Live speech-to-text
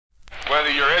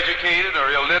whether you're educated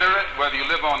or illiterate, whether you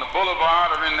live on the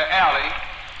boulevard or in the alley,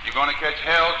 you're going to catch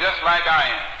hell just like I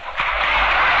am.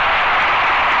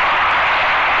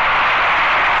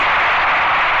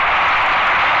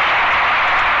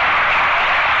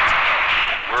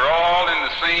 We're all in the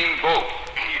same boat.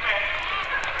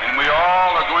 And we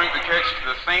all are going to catch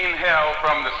the same hell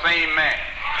from the same man.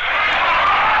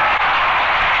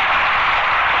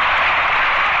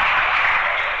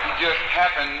 He just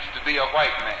happens to be a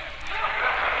white man.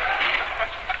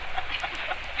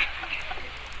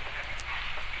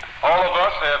 All of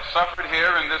us have suffered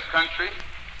here in this country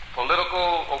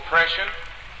political oppression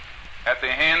at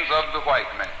the hands of the white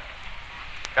man,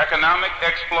 economic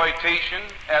exploitation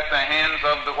at the hands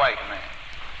of the white man,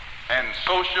 and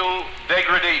social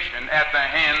degradation at the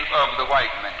hands of the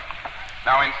white man.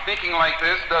 Now, in speaking like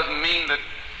this doesn't mean that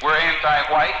we're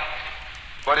anti-white,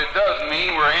 but it does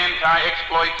mean we're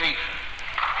anti-exploitation.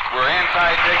 We're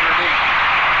anti-degradation.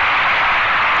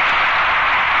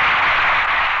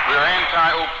 We're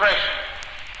anti-oppression.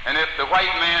 And if the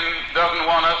white man doesn't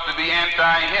want us to be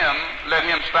anti-him, let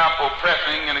him stop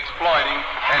oppressing and exploiting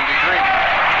and degrading.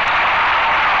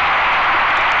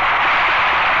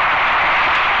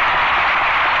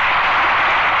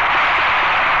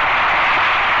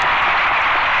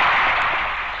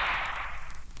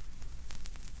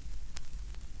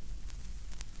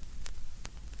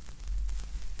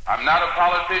 I'm not a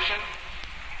politician,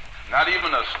 not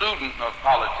even a student of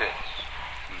politics.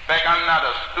 In fact, I'm not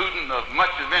a student of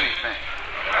much of anything.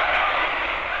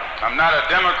 I'm not a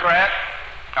Democrat.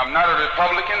 I'm not a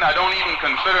Republican. I don't even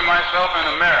consider myself an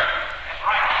American.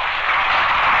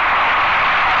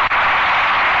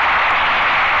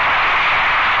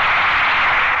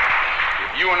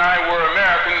 If you and I were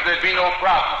Americans, there'd be no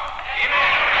problem.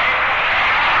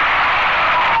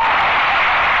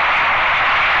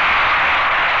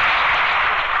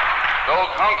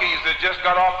 Those Honkies that just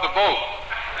got off the boat,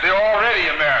 they're already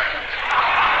Americans.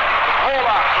 The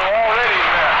Polacks are already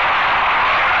Americans.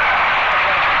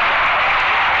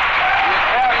 The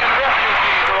Italian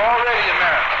refugees are already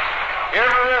Americans.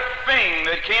 Everything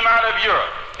that came out of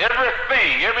Europe,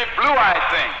 everything, every blue-eyed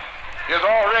thing is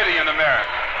already an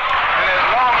American. And as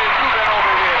long as you've been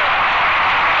over here,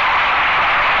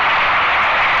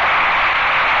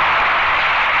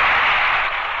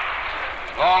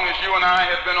 as long as you and I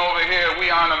have been over here, we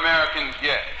aren't Americans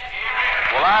yet.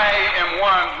 Well, I am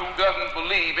one who doesn't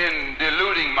believe in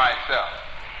deluding myself.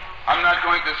 I'm not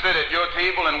going to sit at your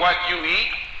table and watch you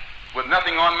eat with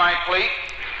nothing on my plate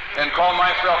and call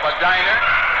myself a diner.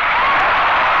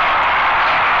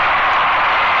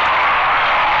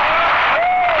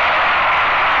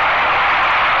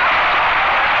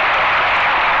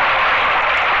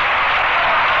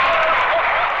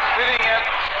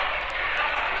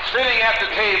 Sitting at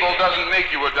the table doesn't make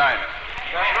you a diner.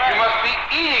 You must be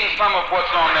eating some of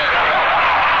what's on that table.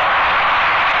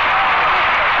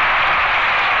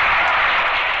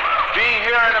 Being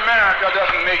here in America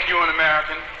doesn't make you an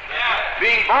American.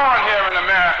 Being born here in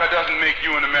America doesn't make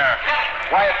you an American.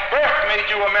 Why, if birth made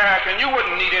you American, you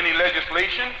wouldn't need any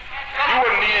legislation. You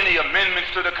wouldn't need any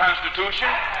amendments to the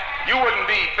Constitution. You wouldn't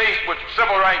be faced with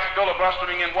civil rights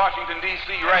filibustering in Washington,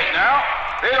 D.C. right now.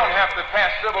 They don't have to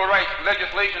pass civil rights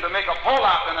legislation to make a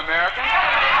Polack an American.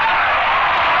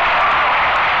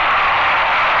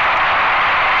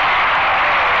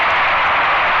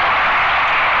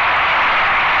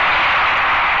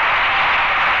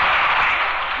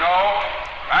 No,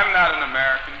 I'm not an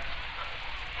American.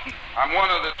 I'm one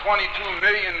of the 22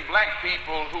 million black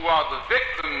people who are the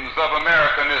victims of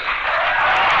Americanism.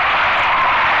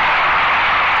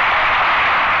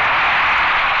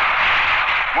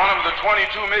 One of the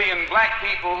 22 million black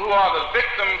people who are the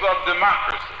victims of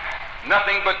democracy.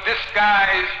 Nothing but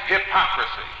disguised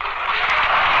hypocrisy.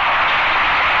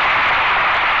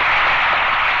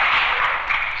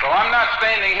 So I'm not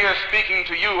standing here speaking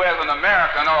to you as an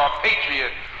American or a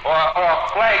patriot or a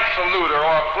flag saluter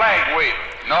or a flag waver.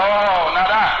 No, not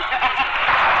I.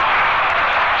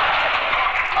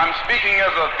 I'm speaking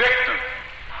as a victim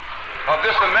of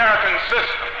this American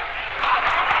system.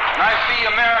 And I see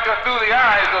America through the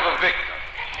eyes of a victim.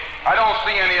 I don't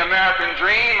see any American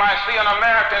dream. I see an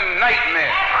American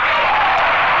nightmare.